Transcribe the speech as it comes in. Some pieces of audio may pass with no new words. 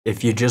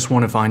If you just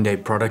want to find a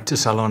product to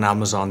sell on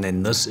Amazon,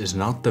 then this is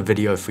not the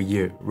video for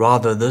you.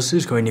 Rather, this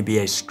is going to be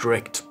a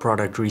strict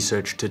product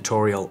research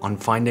tutorial on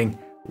finding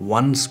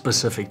one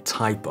specific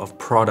type of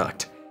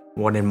product,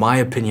 what in my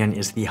opinion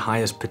is the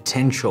highest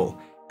potential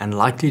and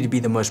likely to be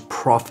the most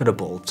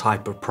profitable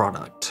type of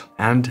product.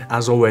 And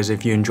as always,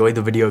 if you enjoyed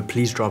the video,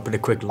 please drop it a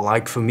quick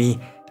like for me.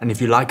 And if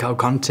you like our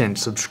content,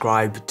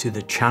 subscribe to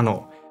the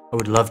channel. I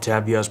would love to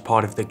have you as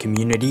part of the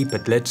community,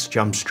 but let's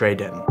jump straight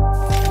in.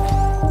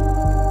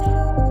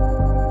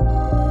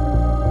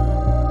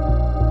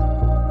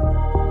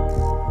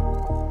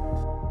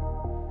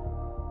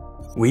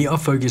 We are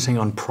focusing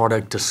on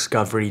product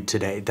discovery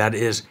today, that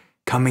is,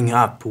 coming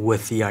up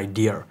with the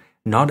idea,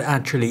 not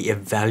actually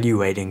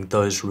evaluating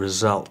those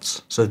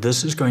results. So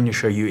this is going to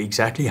show you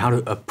exactly how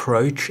to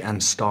approach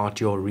and start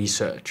your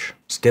research.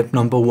 Step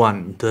number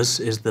 1,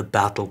 this is the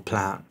battle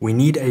plan. We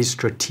need a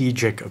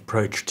strategic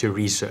approach to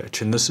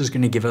research, and this is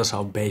going to give us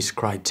our base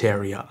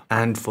criteria.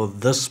 And for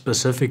this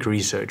specific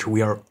research,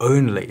 we are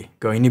only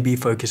going to be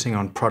focusing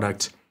on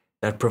products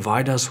that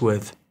provide us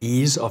with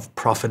ease of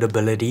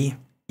profitability,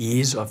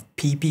 ease of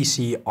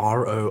PPC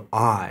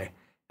ROI,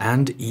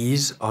 and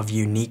ease of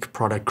unique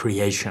product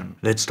creation.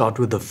 Let's start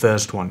with the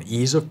first one,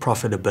 ease of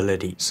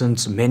profitability.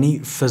 Since many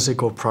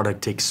physical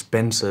product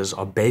expenses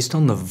are based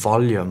on the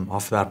volume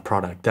of that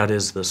product, that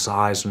is the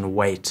size and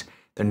weight,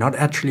 they're not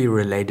actually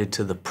related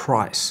to the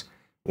price.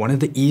 One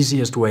of the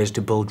easiest ways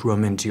to build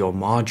room into your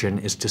margin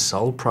is to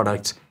sell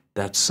products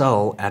that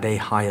sell at a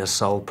higher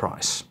sell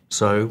price.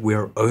 So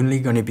we're only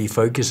going to be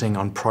focusing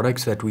on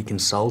products that we can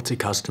sell to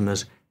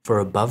customers for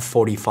above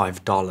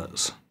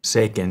 $45.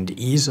 Second,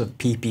 ease of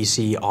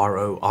PPC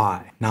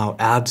ROI. Now,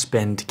 ad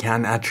spend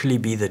can actually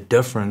be the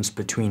difference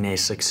between a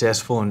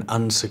successful and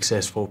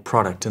unsuccessful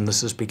product, and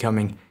this is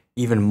becoming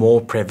even more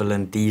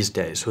prevalent these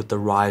days with the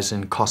rise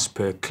in cost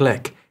per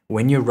click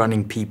when you're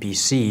running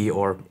PPC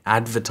or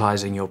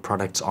advertising your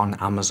products on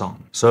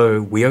Amazon.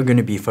 So we are going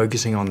to be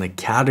focusing on the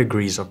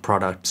categories of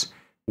products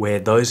where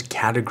those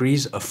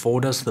categories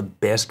afford us the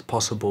best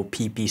possible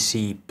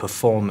PPC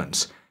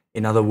performance.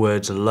 In other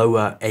words,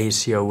 lower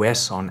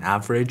ACOS on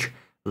average,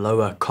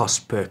 lower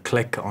cost per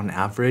click on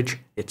average,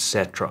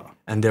 etc.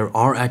 And there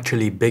are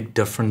actually big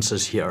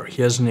differences here.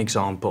 Here's an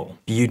example.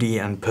 Beauty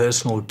and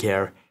personal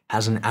care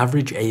has an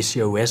average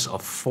ACOS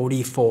of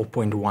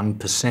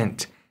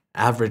 44.1%,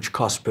 average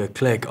cost per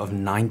click of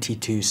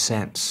 92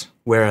 cents.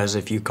 Whereas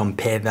if you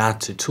compare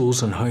that to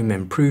tools and home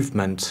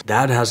improvement,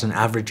 that has an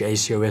average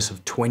ACOS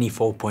of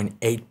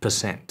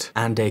 24.8%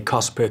 and a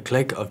cost per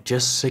click of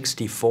just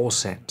 64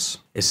 cents.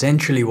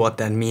 Essentially what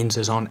that means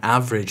is on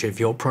average, if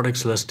your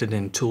product's listed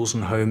in tools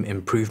and home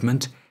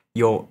improvement,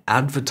 your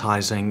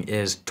advertising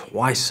is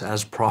twice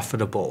as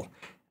profitable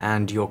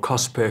and your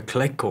cost per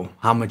click, or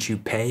how much you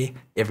pay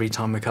every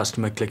time a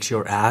customer clicks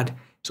your ad,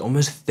 is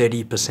almost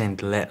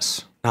 30%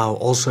 less. Now,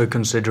 also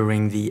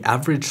considering the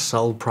average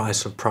sell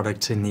price of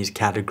products in these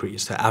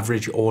categories, the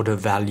average order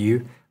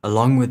value,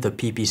 along with the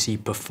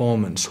PPC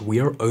performance,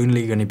 we are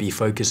only going to be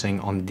focusing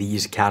on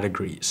these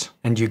categories.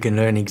 And you can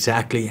learn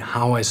exactly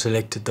how I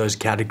selected those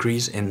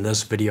categories in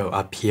this video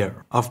up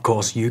here. Of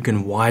course, you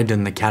can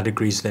widen the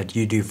categories that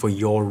you do for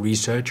your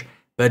research,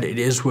 but it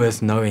is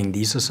worth knowing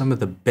these are some of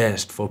the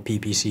best for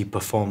PPC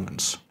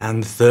performance.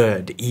 And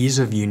third, ease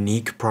of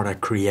unique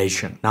product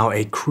creation. Now,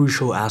 a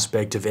crucial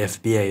aspect of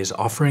FBA is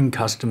offering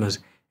customers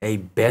a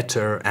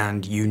better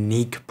and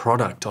unique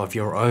product of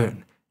your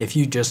own. If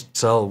you just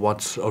sell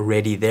what's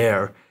already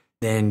there,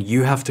 then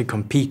you have to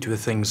compete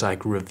with things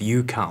like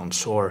review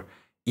counts or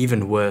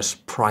even worse,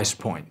 price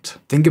point.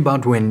 Think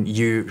about when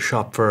you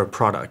shop for a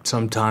product.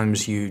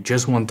 Sometimes you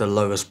just want the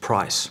lowest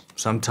price.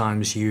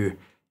 Sometimes you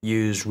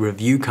use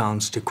review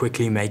counts to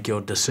quickly make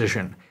your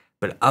decision,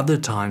 but other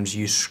times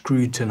you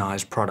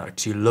scrutinize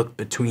products, you look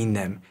between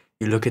them,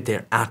 you look at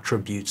their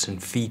attributes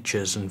and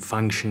features and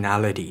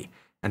functionality,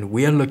 and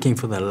we are looking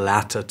for the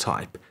latter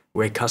type,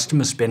 where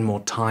customers spend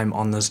more time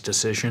on this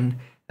decision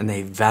and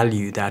they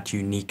value that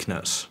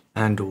uniqueness.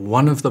 And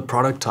one of the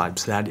product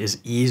types that is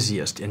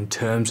easiest in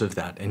terms of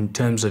that, in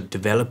terms of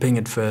developing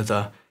it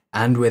further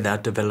and where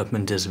that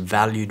development is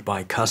valued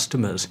by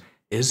customers,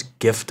 is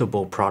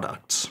giftable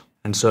products.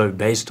 And so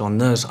based on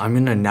this, I'm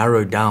going to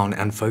narrow down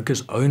and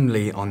focus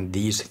only on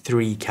these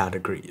 3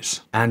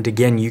 categories. And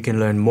again, you can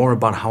learn more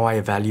about how I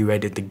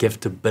evaluated the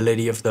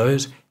giftability of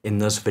those in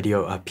this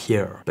video up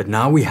here. But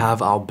now we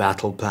have our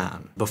battle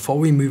plan. Before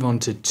we move on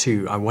to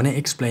 2, I want to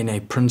explain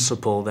a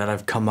principle that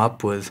I've come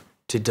up with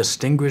to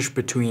distinguish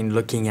between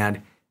looking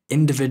at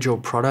individual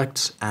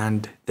products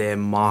and their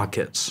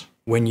markets.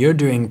 When you're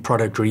doing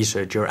product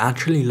research, you're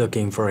actually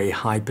looking for a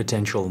high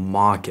potential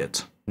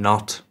market,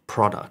 not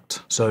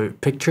product. So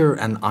picture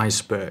an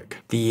iceberg.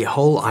 The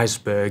whole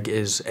iceberg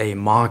is a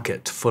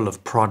market full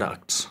of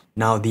products.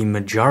 Now, the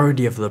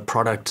majority of the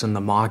products in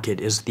the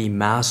market is the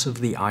mass of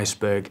the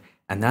iceberg,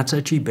 and that's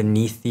actually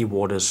beneath the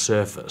water's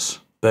surface.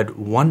 But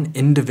one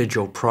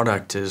individual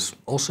product is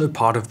also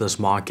part of this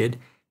market,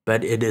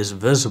 but it is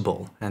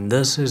visible, and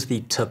this is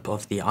the tip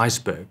of the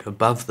iceberg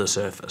above the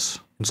surface.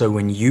 And so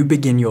when you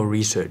begin your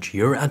research,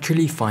 you're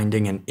actually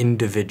finding an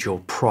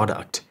individual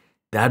product.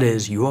 That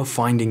is, you are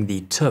finding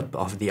the tip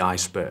of the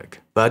iceberg.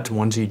 But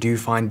once you do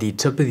find the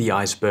tip of the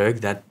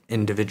iceberg, that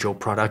individual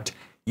product,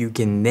 you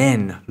can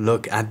then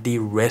look at the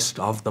rest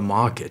of the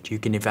market. You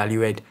can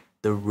evaluate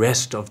the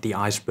rest of the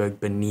iceberg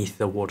beneath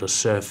the water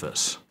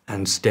surface.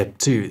 And step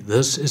 2,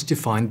 this is to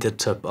find the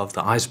tip of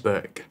the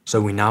iceberg. So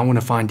we now want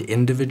to find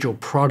individual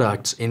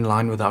products in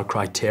line with our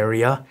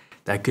criteria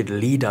that could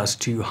lead us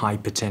to high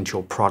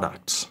potential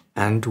products.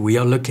 And we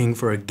are looking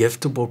for a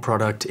giftable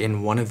product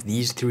in one of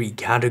these 3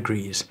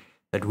 categories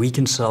that we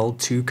can sell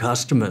to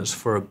customers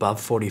for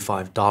above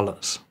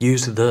 $45.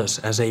 Use this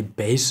as a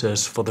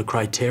basis for the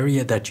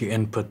criteria that you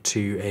input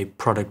to a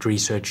product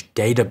research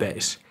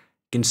database.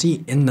 You can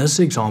see in this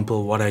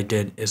example, what I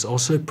did is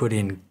also put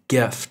in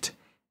gift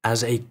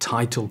as a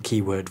title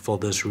keyword for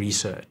this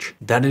research.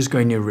 That is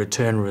going to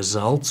return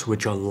results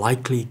which are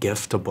likely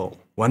giftable.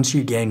 Once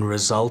you gain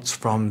results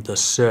from the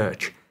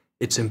search,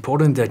 it's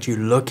important that you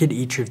look at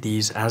each of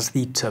these as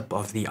the tip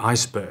of the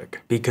iceberg,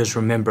 because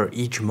remember,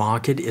 each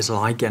market is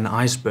like an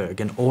iceberg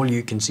and all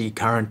you can see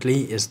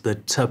currently is the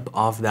tip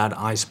of that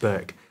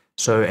iceberg.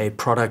 So a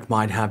product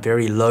might have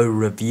very low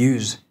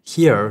reviews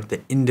here, the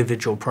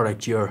individual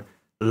product you're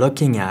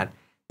looking at,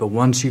 but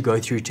once you go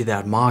through to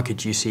that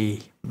market, you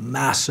see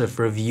massive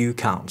review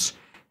counts.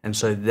 And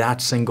so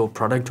that single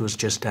product was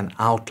just an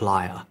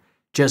outlier,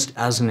 just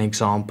as an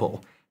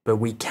example. But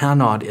we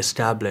cannot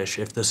establish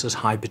if this is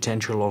high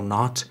potential or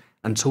not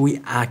until we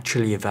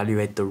actually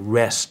evaluate the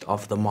rest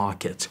of the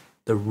market,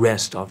 the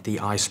rest of the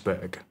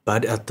iceberg.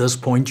 But at this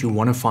point, you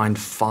want to find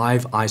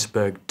 5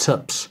 iceberg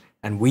tips.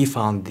 And we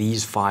found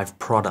these 5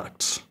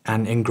 products: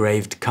 an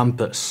engraved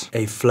compass,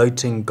 a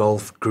floating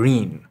golf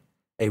green,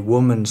 a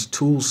woman's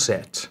tool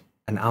set,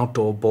 an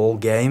outdoor ball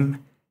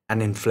game,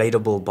 an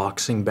inflatable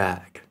boxing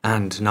bag.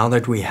 And now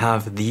that we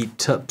have the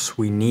tips,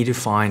 we need to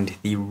find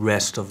the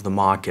rest of the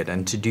market.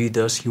 And to do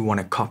this, you want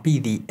to copy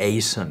the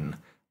ASIN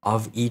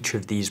of each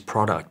of these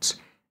products.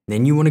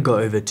 Then you want to go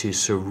over to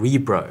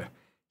Cerebro.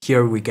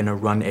 Here we're going to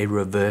run a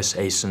reverse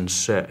ASIN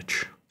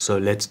search. So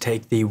let's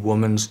take the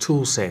woman's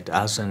tool set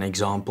as an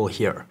example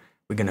here.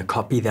 We're going to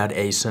copy that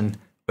ASIN,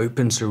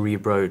 open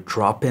Cerebro,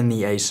 drop in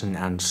the ASIN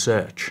and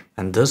search.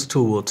 And this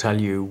tool will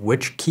tell you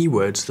which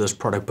keywords this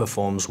product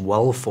performs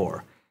well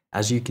for.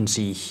 As you can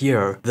see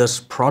here, this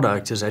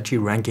product is actually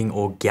ranking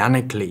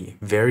organically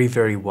very,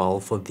 very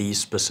well for these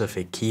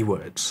specific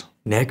keywords.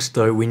 Next,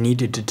 though, we need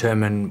to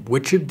determine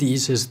which of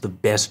these is the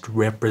best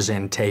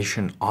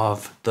representation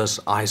of this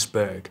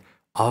iceberg,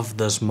 of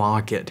this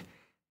market.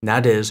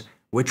 That is,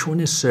 which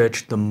one is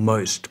searched the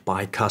most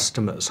by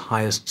customers,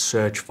 highest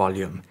search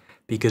volume.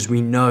 Because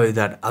we know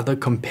that other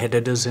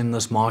competitors in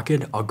this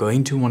market are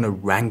going to want to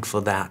rank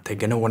for that. They're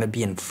going to want to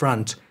be in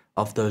front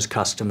of those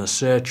customer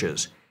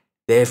searches.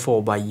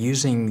 Therefore, by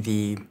using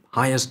the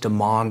highest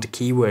demand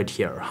keyword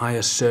here,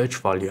 highest search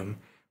volume,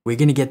 we're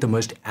going to get the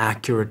most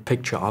accurate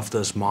picture of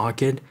this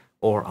market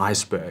or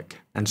iceberg.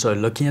 And so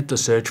looking at the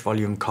search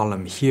volume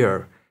column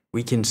here,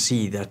 we can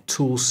see that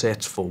tool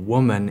sets for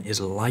woman is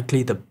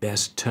likely the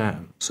best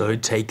term. So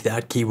take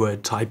that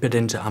keyword, type it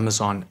into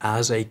Amazon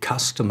as a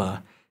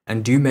customer,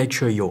 and do make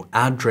sure your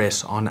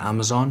address on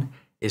Amazon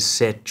is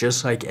set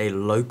just like a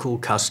local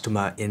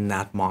customer in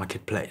that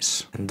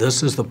marketplace. And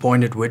this is the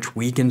point at which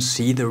we can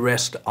see the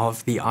rest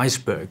of the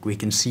iceberg. We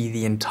can see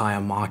the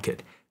entire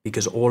market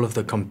because all of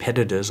the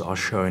competitors are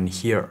shown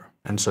here.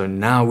 And so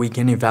now we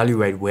can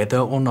evaluate whether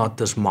or not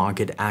this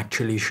market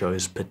actually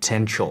shows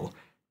potential.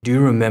 Do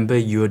remember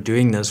you are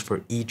doing this for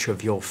each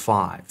of your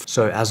 5.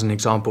 So as an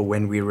example,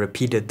 when we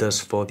repeated this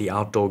for the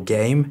outdoor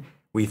game,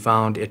 we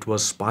found it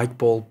was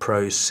Spikeball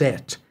Pro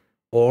set.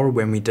 Or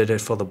when we did it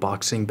for the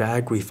boxing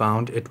bag, we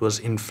found it was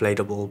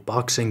inflatable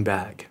boxing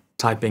bag.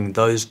 Typing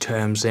those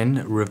terms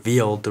in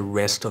revealed the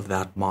rest of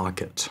that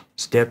market.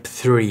 Step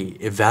 3,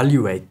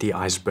 evaluate the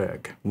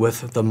iceberg.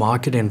 With the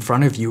market in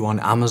front of you on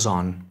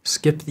Amazon,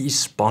 skip these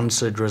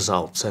sponsored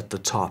results at the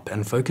top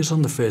and focus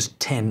on the first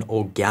 10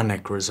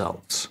 organic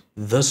results.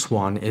 This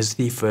one is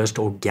the first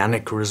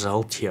organic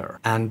result here.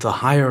 And the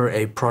higher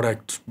a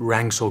product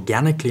ranks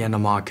organically in a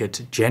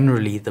market,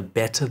 generally the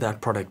better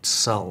that product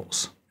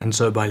sells. And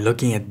so by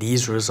looking at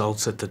these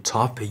results at the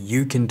top,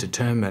 you can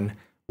determine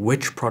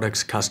which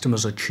products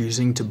customers are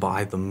choosing to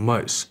buy the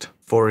most.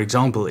 For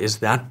example, is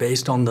that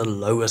based on the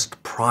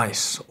lowest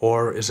price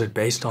or is it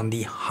based on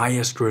the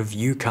highest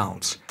review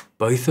counts?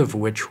 Both of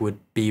which would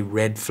be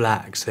red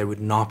flags. They would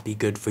not be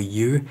good for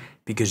you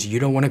because you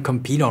don't want to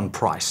compete on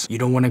price. You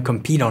don't want to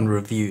compete on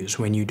reviews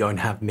when you don't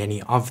have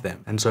many of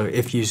them. And so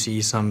if you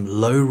see some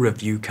low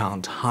review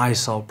count, high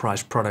sell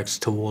price products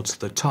towards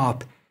the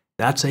top,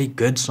 that's a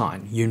good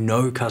sign. You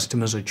know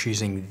customers are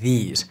choosing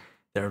these.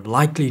 They're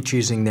likely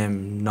choosing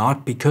them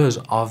not because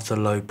of the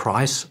low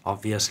price,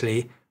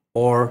 obviously,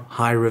 or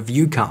high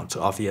review count,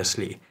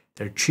 obviously.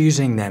 They're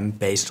choosing them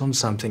based on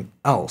something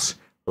else,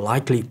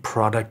 likely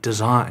product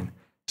design,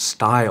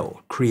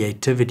 style,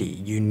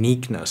 creativity,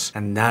 uniqueness,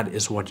 and that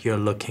is what you're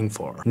looking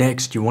for.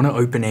 Next, you want to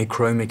open a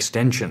Chrome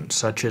extension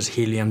such as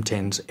Helium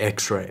 10's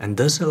X-Ray, and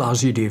this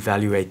allows you to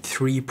evaluate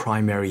three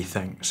primary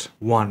things.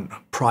 One,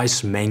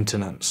 price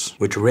maintenance,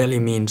 which really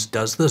means,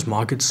 does this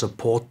market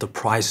support the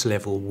price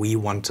level we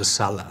want to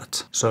sell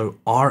at? So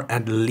are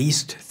at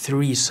least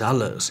 3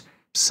 sellers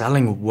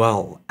selling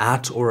well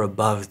at or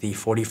above the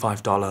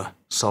 $45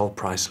 sell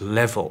price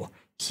level?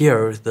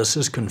 Here, this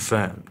is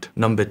confirmed.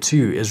 Number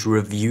 2 is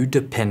review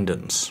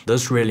dependence.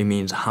 This really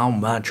means how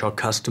much are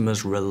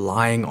customers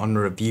relying on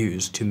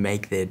reviews to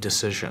make their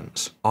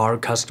decisions. Are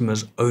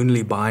customers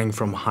only buying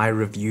from high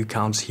review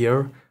counts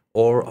here?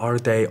 Or are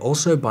they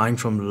also buying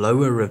from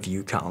lower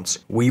review counts?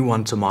 We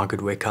want a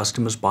market where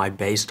customers buy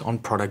based on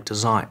product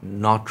design,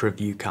 not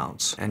review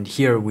counts. And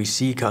here we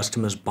see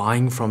customers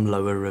buying from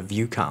lower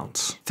review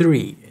counts.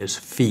 3 is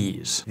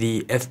fees.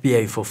 The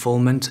FBA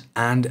fulfillment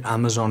and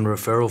Amazon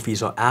referral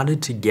fees are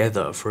added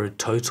together for a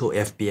total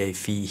FBA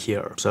fee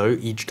here. So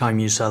each time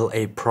you sell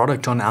a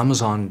product on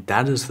Amazon,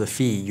 that is the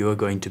fee you are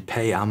going to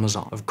pay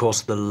Amazon. Of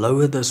course, the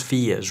lower this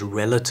fee is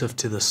relative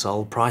to the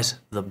sell price,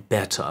 the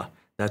better.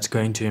 That's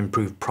going to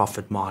improve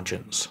profit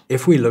margins.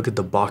 If we look at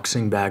the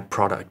boxing bag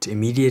product,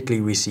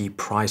 immediately we see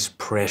price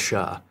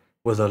pressure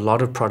with a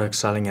lot of products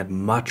selling at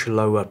much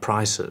lower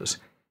prices.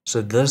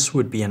 So this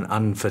would be an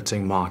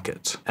unfitting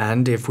market.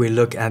 And if we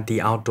look at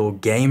the outdoor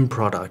game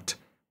product,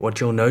 what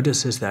you'll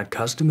notice is that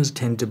customers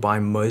tend to buy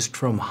most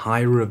from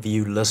high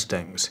review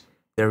listings.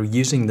 They're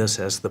using this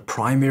as the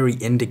primary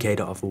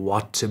indicator of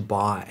what to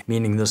buy,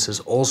 meaning this is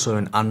also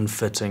an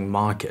unfitting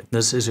market.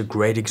 This is a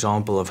great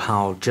example of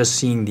how just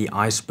seeing the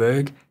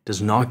iceberg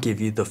does not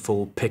give you the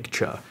full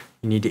picture.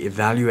 You need to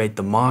evaluate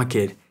the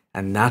market,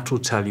 and that will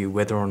tell you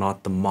whether or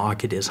not the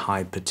market is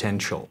high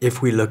potential.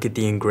 If we look at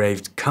the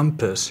engraved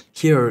compass,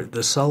 here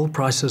the sell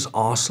prices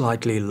are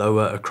slightly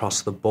lower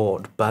across the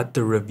board, but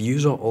the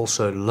reviews are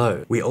also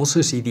low. We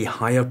also see the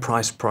higher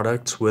priced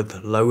products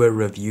with lower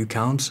review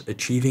counts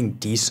achieving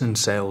decent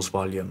sales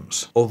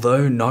volumes.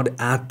 Although not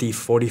at the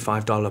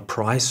 $45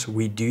 price,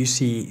 we do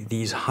see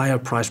these higher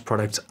priced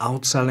products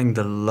outselling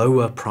the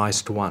lower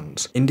priced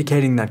ones,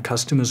 indicating that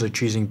customers are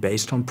choosing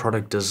based on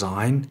product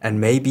design and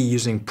maybe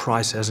using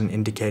price as an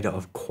indicator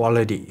of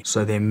quality.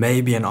 So there may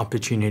be an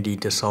opportunity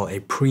to sell a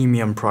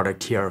premium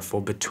product here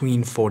for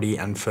between $40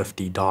 and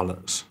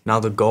 $50. Now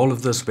the goal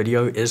of this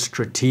video is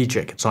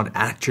strategic. It's not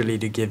actually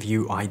to give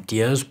you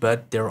ideas,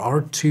 but there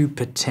are 2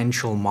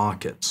 potential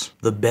markets.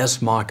 The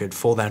best market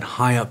for that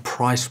higher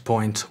price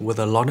point with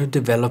a lot of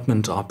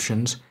development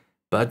options,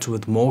 but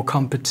with more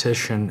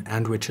competition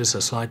and which is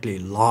a slightly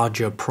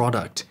larger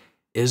product,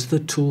 is the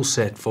tool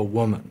set for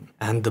women.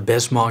 And the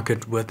best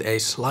market with a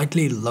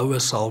slightly lower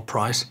sell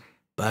price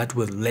but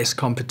with less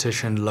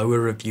competition, lower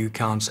review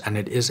counts, and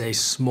it is a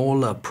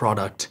smaller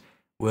product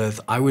with,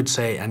 I would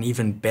say, an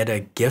even better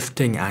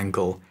gifting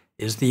angle,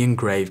 is the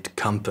engraved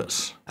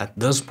compass. At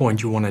this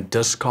point, you want to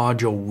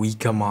discard your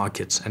weaker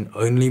markets and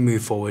only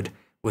move forward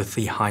with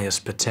the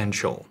highest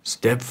potential.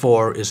 Step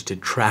 4 is to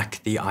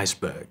track the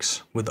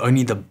icebergs. With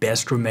only the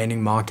best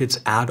remaining markets,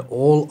 add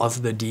all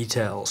of the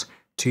details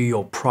to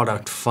your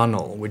product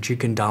funnel, which you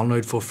can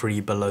download for free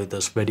below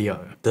this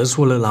video. This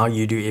will allow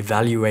you to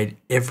evaluate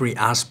every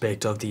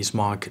aspect of these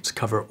markets,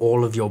 cover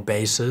all of your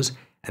bases,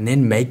 and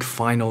then make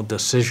final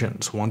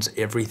decisions once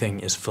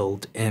everything is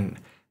filled in.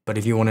 But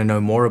if you want to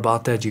know more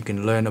about that, you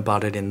can learn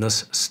about it in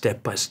this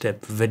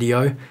step-by-step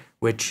video,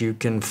 which you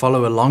can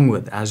follow along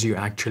with as you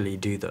actually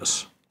do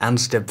this. And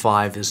step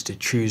 5 is to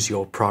choose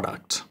your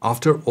product.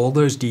 After all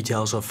those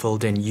details are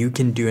filled in, you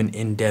can do an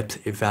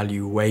in-depth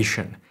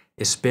evaluation,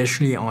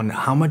 especially on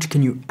how much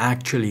can you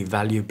actually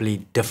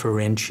valuably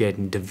differentiate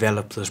and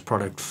develop this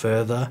product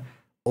further.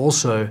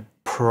 Also,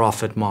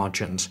 profit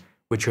margins,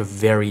 which are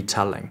very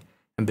telling.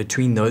 And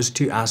between those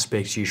 2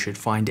 aspects, you should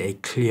find a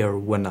clear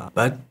winner.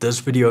 But this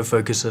video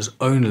focuses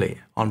only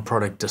on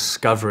product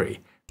discovery.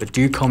 But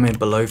do comment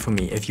below for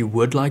me if you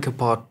would like a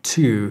part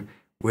 2,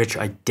 which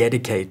I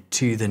dedicate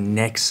to the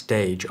next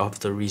stage of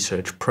the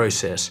research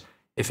process.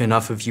 If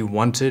enough of you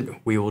want it,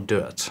 we will do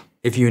it.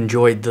 If you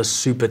enjoyed this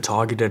super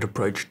targeted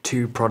approach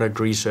to product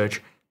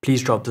research,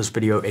 please drop this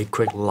video a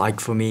quick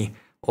like for me.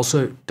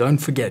 Also, don't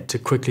forget to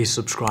quickly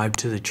subscribe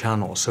to the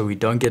channel so we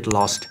don't get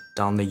lost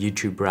down the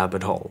YouTube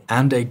rabbit hole.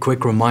 And a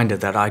quick reminder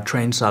that I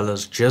train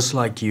sellers just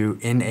like you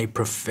in a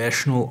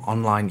professional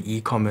online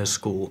e-commerce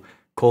school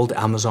called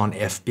Amazon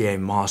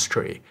FBA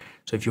Mastery.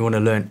 So if you want to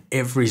learn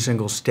every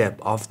single step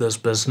of this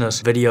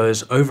business,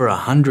 videos, over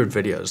 100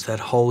 videos that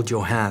hold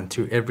your hand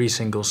through every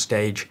single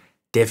stage,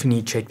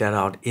 definitely check that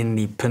out in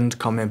the pinned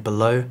comment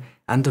below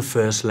and the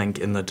first link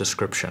in the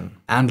description.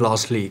 And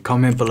lastly,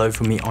 comment below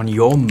for me on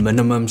your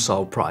minimum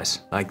sell price,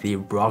 like the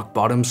rock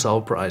bottom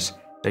sell price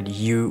that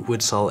you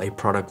would sell a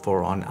product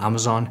for on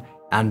Amazon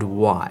and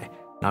why.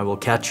 And I will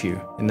catch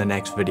you in the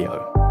next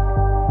video.